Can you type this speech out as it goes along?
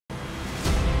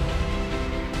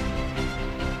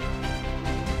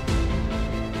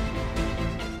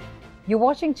You're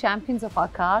watching Champions of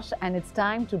Aakash, and it's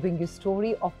time to bring you a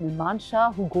story of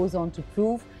Mimansha, who goes on to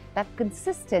prove that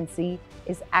consistency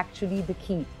is actually the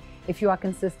key. If you are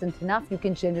consistent enough, you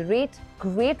can generate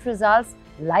great results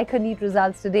like her NEET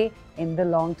results today in the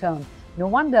long term. No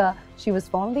wonder she was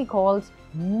fondly called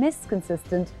Miss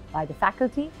Consistent by the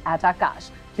faculty at Aakash.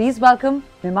 Please welcome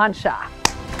Mimansha.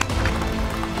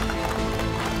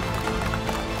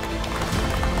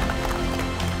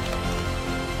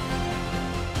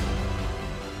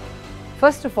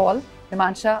 First of all,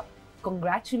 Mimansha,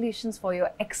 congratulations for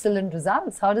your excellent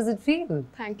results. How does it feel?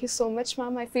 Thank you so much,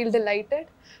 ma'am. I feel delighted.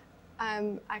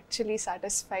 I'm actually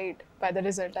satisfied by the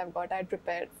result I've got. I had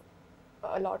prepared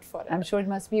a lot for it. I'm sure it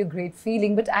must be a great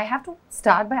feeling, but I have to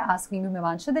start by asking you,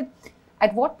 Mimansha, that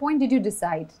at what point did you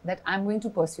decide that I'm going to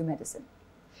pursue medicine?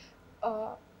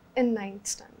 In 9th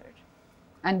standard.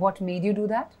 And what made you do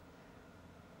that?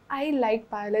 I like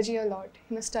biology a lot,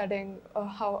 studying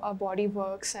how our body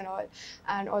works and all.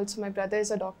 And also my brother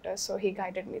is a doctor, so he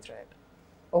guided me through it.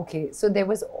 Okay, so there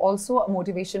was also a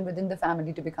motivation within the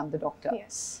family to become the doctor.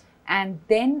 Yes. And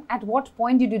then at what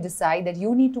point did you decide that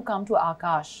you need to come to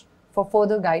Aakash for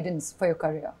further guidance for your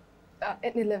career?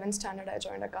 In 11th standard, I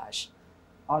joined Aakash.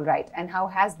 All right. And how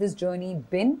has this journey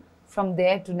been from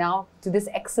there to now to this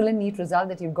excellent NEET result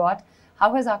that you got?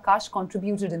 How has Aakash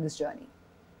contributed in this journey?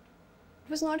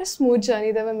 It was not a smooth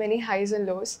journey. There were many highs and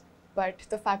lows, but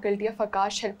the faculty of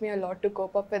Aakash helped me a lot to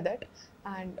cope up with it.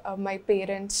 And my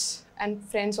parents and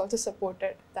friends also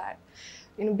supported that,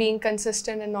 being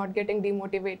consistent and not getting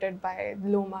demotivated by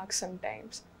low marks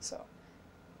sometimes.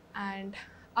 And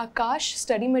Aakash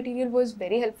study material was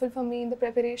very helpful for me in the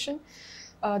preparation.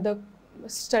 The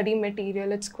study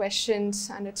material, its questions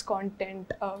and its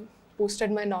content boosted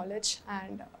my knowledge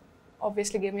and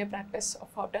obviously gave me a practice of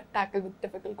how to tackle with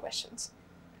difficult questions.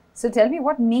 So tell me,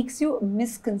 what makes you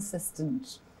Miss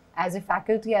Consistent? As a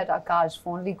faculty at Aakash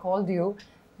fondly called you,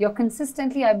 you're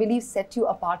consistently, I believe, set you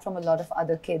apart from a lot of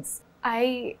other kids.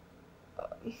 I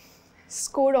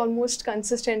scored almost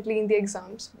consistently in the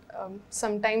exams.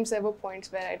 Sometimes there were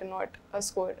points where I did not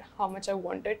score how much I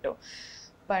wanted to.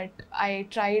 But I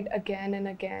tried again and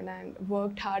again and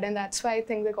worked hard, and that's why I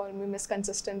think they call me Miss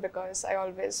Consistent, because I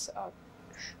always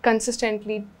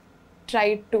consistently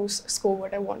tried to score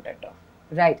what I wanted to.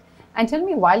 Right. And tell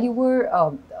me, while you were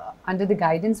under the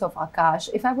guidance of Aakash,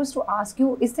 if I was to ask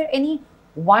you, is there any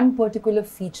one particular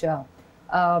feature,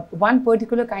 one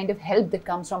particular kind of help that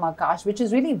comes from Aakash which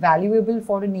is really valuable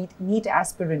for a NEET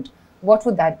aspirant? What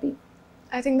would that be?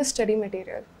 I think the study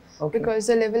material. Okay. Because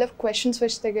the level of questions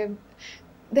which they give,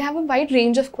 they have a wide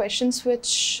range of questions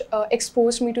which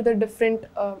exposed me to the different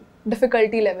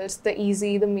difficulty levels, the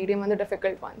easy, the medium and the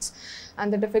difficult ones.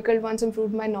 And the difficult ones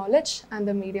improved my knowledge, and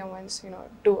the medium ones,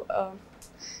 to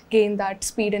gain that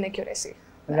speed and accuracy.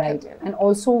 Right. And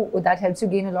also that helps you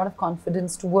gain a lot of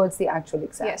confidence towards the actual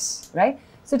exam. Yes. Right.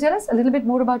 So tell us a little bit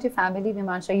more about your family,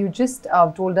 Mimansha. You just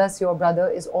told us your brother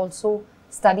is also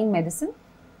studying medicine.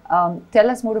 Tell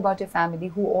us more about your family,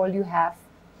 who all you have,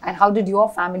 and how did your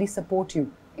family support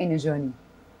you in your journey?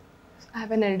 I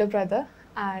have an elder brother,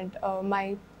 and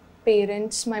my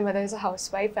parents, my mother is a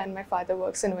housewife and my father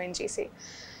works in ONGC.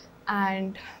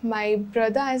 And my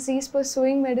brother, as he's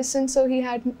pursuing medicine, so he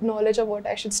had knowledge of what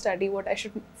I should study, what I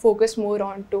should focus more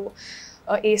on to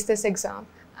ace this exam.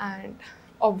 And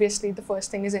obviously the first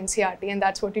thing is NCERT, and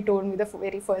that's what he told me the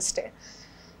very first day.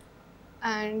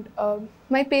 And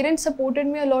my parents supported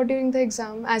me a lot during the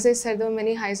exam. As I said, there were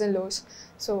many highs and lows.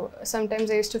 So sometimes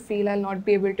I used to feel I'll not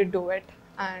be able to do it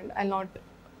and I'll not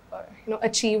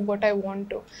achieve what I want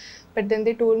to. But then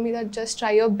they told me that just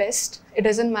try your best. It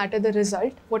doesn't matter the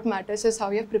result. What matters is how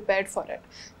you're prepared for it.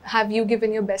 Have you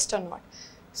given your best or not?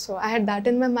 So I had that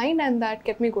in my mind, and that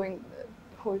kept me going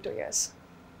the whole 2 years.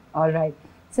 All right.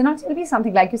 So now tell me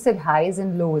something, like you said, highs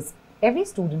and lows. Every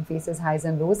student faces highs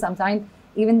and lows. Sometimes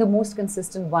even the most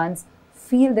consistent ones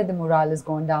feel that the morale has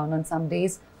gone down on some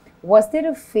days. Was there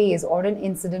a phase or an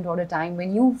incident or a time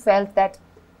when you felt that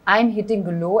I'm hitting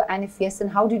a low, and if yes, then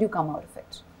how did you come out of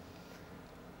it?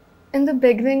 In the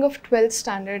beginning of 12th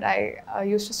standard, I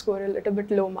used to score a little bit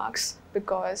low marks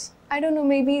because, I don't know,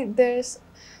 maybe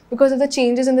because of the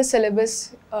changes in the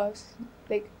syllabus,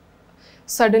 like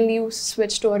suddenly you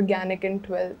switch to organic in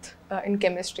 12th in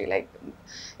chemistry. Like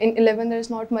in 11th, there's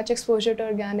not much exposure to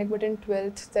organic, but in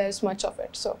 12th, there's much of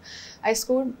it. So I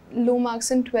scored low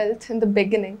marks in 12th in the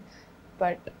beginning,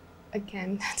 but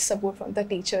again, support from the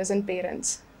teachers and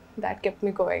parents, that kept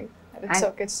me going.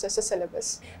 It's just a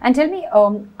syllabus. And tell me,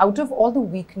 out of all the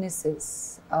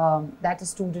weaknesses that a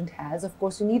student has, of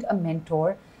course, you need a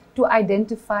mentor to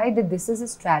identify that this is a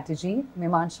strategy,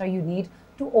 Mimansha, you need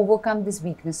to overcome this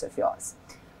weakness of yours.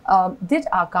 Did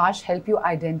Aakash help you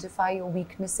identify your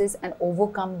weaknesses and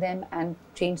overcome them and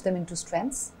change them into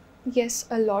strengths? Yes,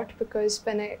 a lot, because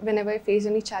whenever I face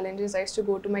any challenges, I used to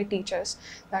go to my teachers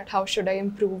that how should I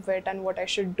improve it and what I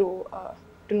should do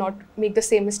to not make the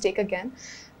same mistake again.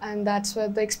 And that's where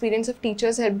the experience of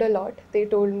teachers helped a lot. They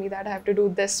told me that I have to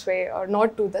do this way or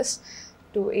not do this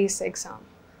to ace the exam.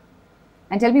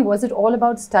 And tell me, was it all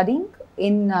about studying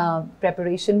in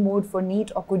preparation mode for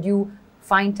NEET, or could you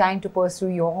find time to pursue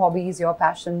your hobbies, your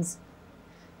passions?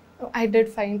 I did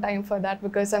find time for that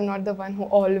because I'm not the one who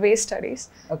always studies.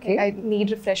 Okay. I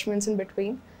need refreshments in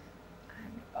between.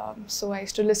 And, so I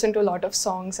used to listen to a lot of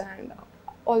songs, and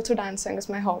also dancing is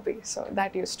my hobby. So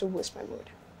that used to boost my mood.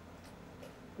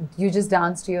 You just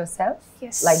dance to yourself?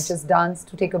 Yes. Like just dance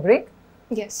to take a break?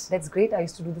 Yes. That's great. I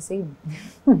used to do the same.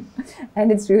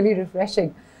 And it's really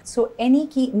refreshing. So any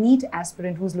NEET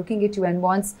aspirant who's looking at you and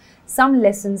wants some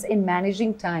lessons in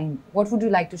managing time, what would you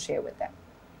like to share with them?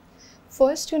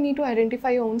 First, you need to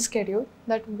identify your own schedule,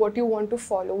 that what you want to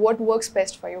follow, what works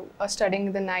best for you, studying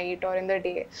in the night or in the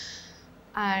day.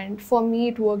 And for me,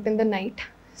 it worked in the night.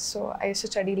 So I used to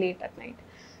study late at night.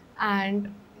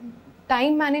 And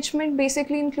time management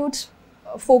basically includes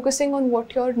focusing on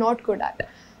what you're not good at.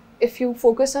 If you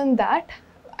focus on that,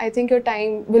 I think your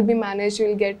time will be managed.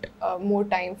 You'll get more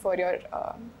time for your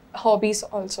hobbies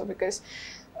also, because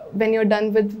when you're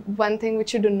done with one thing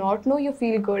which you do not know, you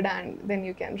feel good, and then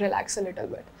you can relax a little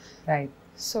bit. Right.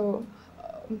 So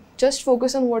just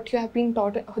focus on what you have been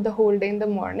taught the whole day in the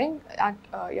morning at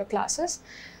your classes,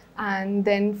 and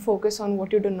then focus on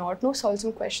what you do not know, solve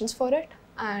some questions for it,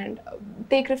 and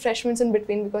take refreshments in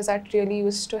between, because that really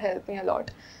used to help me a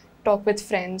lot. Talk with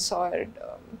friends or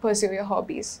pursue your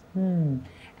hobbies.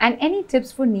 And any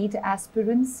tips for NEET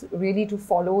aspirants really to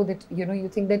follow that, you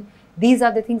think that these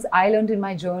are the things I learned in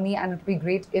my journey and it would be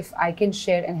great if I can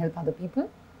share and help other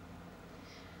people?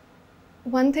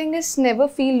 One thing is, never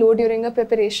feel low during a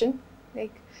preparation.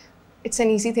 Like, it's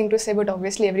an easy thing to say, but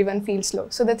obviously everyone feels low.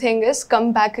 So the thing is,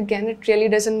 come back again. It really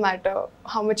doesn't matter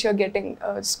how much you're getting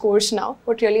scores now.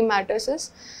 What really matters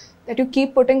is that you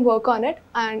keep putting work on it,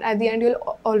 and at the end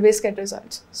you'll always get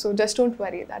results. So just don't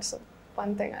worry. That's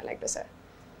one thing I like to say.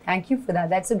 Thank you for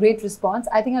that. That's a great response.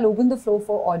 I think I'll open the floor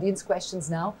for audience questions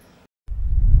now.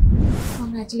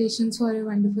 Congratulations for a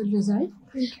wonderful result.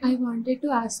 I wanted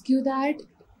to ask you that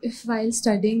if while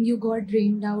studying you got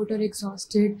drained out or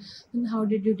exhausted, then how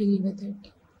did you deal with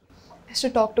it? I used to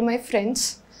talk to my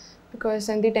friends, because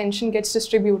then the tension gets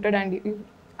distributed and you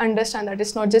understand that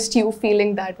it's not just you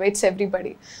feeling that way, it's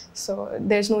everybody. So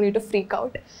there's no need to freak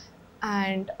out.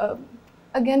 And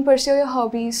again, pursue your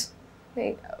hobbies,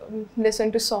 like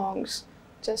listen to songs,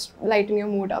 just lighten your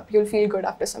mood up. You'll feel good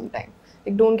after some time.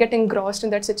 Like, don't get engrossed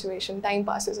in that situation. Time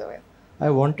passes away. I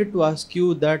wanted to ask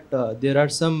you that there are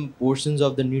some portions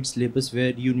of the NEET syllabus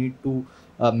where you need to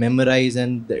memorize,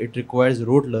 and it requires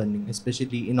rote learning,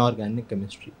 especially in organic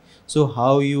chemistry. So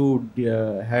how you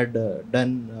had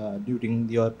done during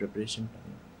your preparation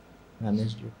time,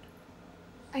 managed it?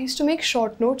 I used to make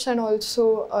short notes, and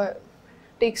also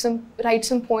write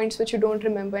some points which you don't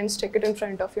remember and stick it in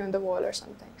front of you on the wall or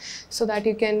something, so that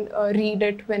you can read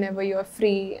it whenever you're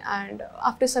free, and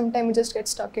after some time it just gets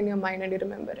stuck in your mind and you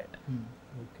remember it.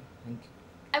 Okay, thank you.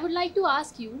 I would like to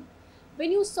ask you,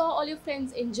 when you saw all your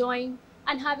friends enjoying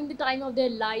and having the time of their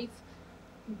life,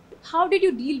 how did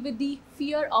you deal with the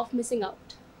fear of missing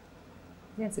out?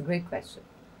 That's a great question.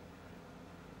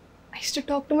 I used to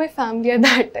talk to my family at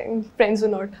that time. Friends were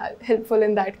not helpful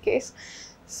in that case.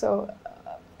 So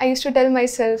I used to tell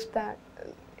myself that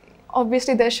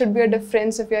obviously there should be a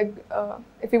difference if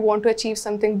you want to achieve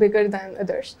something bigger than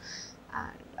others.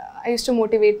 And I used to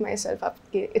motivate myself up.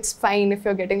 It's fine if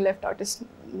you're getting left out. It's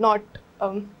not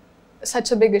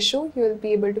such a big issue. You will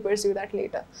be able to pursue that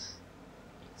later.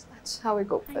 So that's how I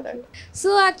cope with it.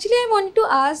 So actually I wanted to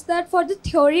ask that for the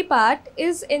theory part,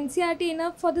 is NCERT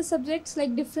enough for the subjects,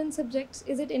 like different subjects?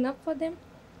 Is it enough for them?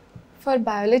 For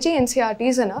biology, NCERT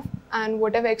is enough, and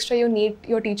whatever extra you need,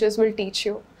 your teachers will teach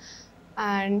you.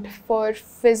 And for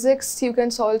physics, you can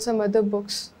solve some other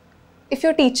books. If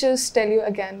your teachers tell you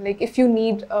again, like if you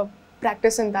need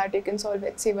practice in that, you can solve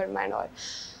HC Verma and all.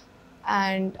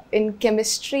 And in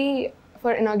chemistry,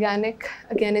 for inorganic,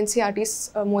 again, NCERT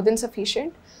is more than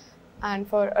sufficient. And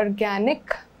for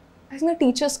organic, I think the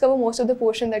teachers cover most of the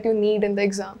portion that you need in the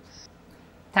exam.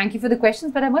 Thank you for the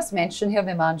questions, but I must mention here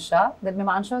Mimansha, that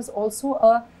Mimansha is also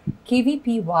a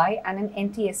KVPY and an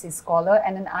NTSA scholar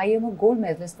and an IMO gold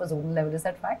medalist for zonal level. Is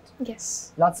that right?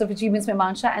 Yes. Lots of achievements,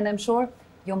 Mimansha, and I'm sure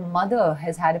your mother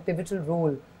has had a pivotal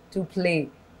role to play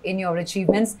in your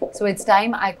achievements. So it's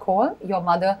time I call your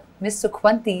mother, Miss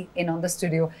Sukwanti, in on the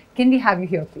studio. Can we have you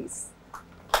here, please?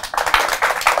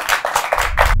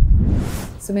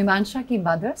 So Mimansha की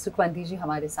mother सुकवंती जी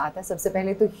हमारे साथ है. सबसे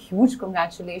पहले तो huge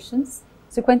congratulations.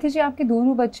 सुकवंती जी, आपके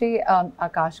दोनों बच्चे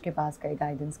आकाश के पास गए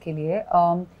गाइडेंस के लिए.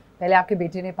 पहले आपके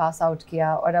बेटे ने पास आउट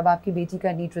किया और अब आपकी बेटी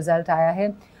का नीट रिजल्ट आया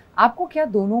है. आपको क्या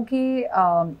दोनों के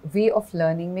वे ऑफ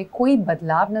लर्निंग में कोई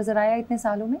बदलाव नज़र आया इतने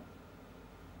सालों में?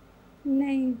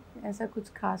 नहीं, ऐसा कुछ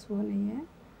खास वो नहीं है.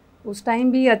 उस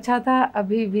टाइम भी अच्छा था,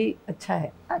 अभी भी अच्छा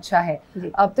है. अच्छा है.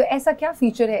 अब तो ऐसा क्या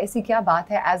फीचर है, ऐसी क्या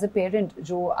बात है एज अ पेरेंट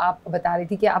जो आप बता रही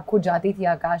थी कि आप खुद जाती थी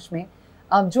आकाश में,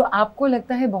 जो आपको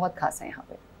लगता है बहुत खास है यहाँ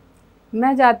पे?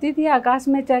 मैं जाती थी आकाश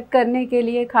में चेक करने के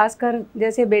लिए, खासकर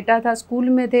जैसे बेटा था स्कूल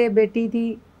में थे, बेटी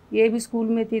थी ये भी स्कूल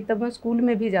में थी, तब मैं स्कूल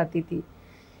में भी जाती थी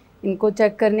इनको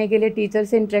चेक करने के लिए, टीचर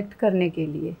से इंटरेक्ट करने के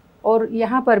लिए. और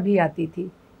यहाँ पर भी आती थी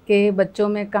कि बच्चों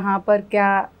में कहाँ पर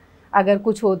क्या अगर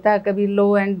कुछ होता है, कभी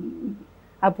लो एंड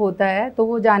अप होता है तो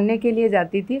वो जानने के लिए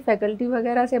जाती थी. फैकल्टी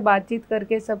वगैरह से बातचीत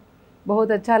करके सब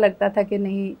बहुत अच्छा लगता था कि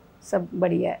नहीं सब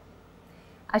बढ़िया है.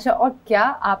 अच्छा, और क्या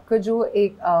आपका जो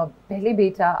एक पहले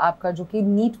बेटा आपका जो कि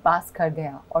नीट पास कर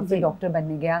गया और फिर डॉक्टर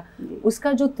बनने गया,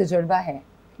 उसका जो तजुर्बा है,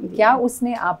 क्या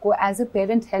उसने आपको एज अ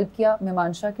पेरेंट हेल्प किया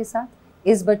मीमांशा के साथ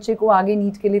इस बच्चे को आगे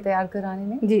नीट के लिए तैयार कराने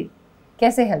में? जी.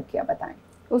 कैसे हेल्प किया, बताएं.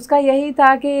 उसका यही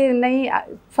था कि नहीं,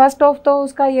 फर्स्ट ऑफ तो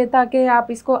उसका ये था कि आप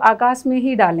इसको आकाश में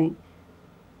ही डालें,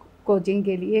 कोचिंग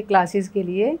के लिए, क्लासेस के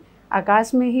लिए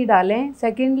आकाश में ही डालें.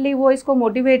 सेकेंडली वो इसको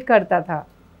मोटिवेट करता था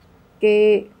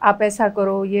कि आप ऐसा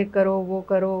करो, ये करो, वो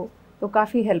करो, तो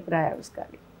काफ़ी हेल्प रहा है उसका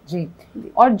भी. जी.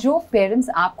 और जो पेरेंट्स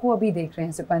आपको अभी देख रहे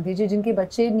हैं सुकवंती जी, जिनके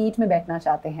बच्चे नीट में बैठना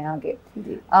चाहते हैं आगे,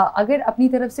 अगर अपनी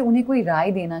तरफ से उन्हें कोई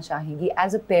राय देना चाहेंगी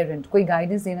एज अ पेरेंट, कोई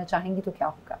गाइडेंस देना चाहेंगी तो क्या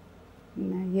होगा?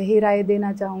 मैं यही राय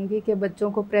देना चाहूँगी कि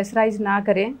बच्चों को प्रेशराइज ना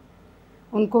करें,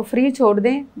 उनको फ्री छोड़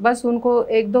दें. बस उनको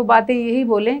एक दो बातें यही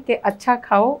बोलें कि अच्छा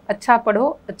खाओ, अच्छा पढ़ो,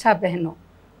 अच्छा पहनो,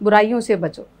 बुराइयों से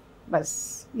बचो.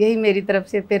 बस यही मेरी तरफ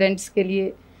से पेरेंट्स के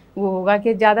लिए वो होगा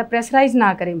कि ज़्यादा प्रेशराइज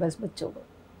ना करें बस बच्चों को.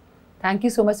 Thank you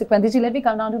so much, Sukwanti ji. Let me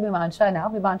come down to Mimansha now.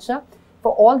 Mimansha,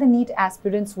 for all the NEET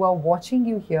aspirants who are watching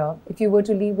you here, if you were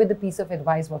to leave with a piece of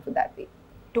advice, what would that be?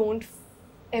 Don't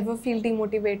ever feel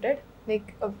demotivated.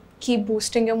 Like keep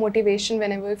boosting your motivation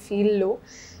whenever you feel low,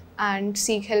 and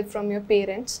seek help from your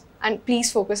parents. And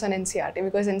please focus on NCERT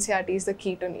because NCERT is the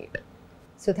key to NEET.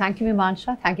 So thank you,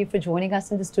 Mimansha. Thank you for joining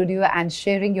us in the studio and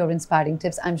sharing your inspiring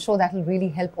tips. I'm sure that will really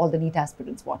help all the NEET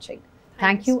aspirants watching.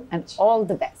 Thank you and all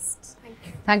the best.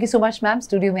 Thank you so much, ma'am,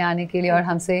 studio में आने के लिए और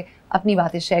हमसे अपनी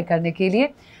बातें share करने के लिए.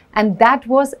 And that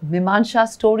was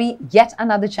Mimansha's story, yet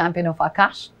another champion of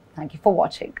Aakash. Thank you for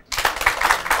watching.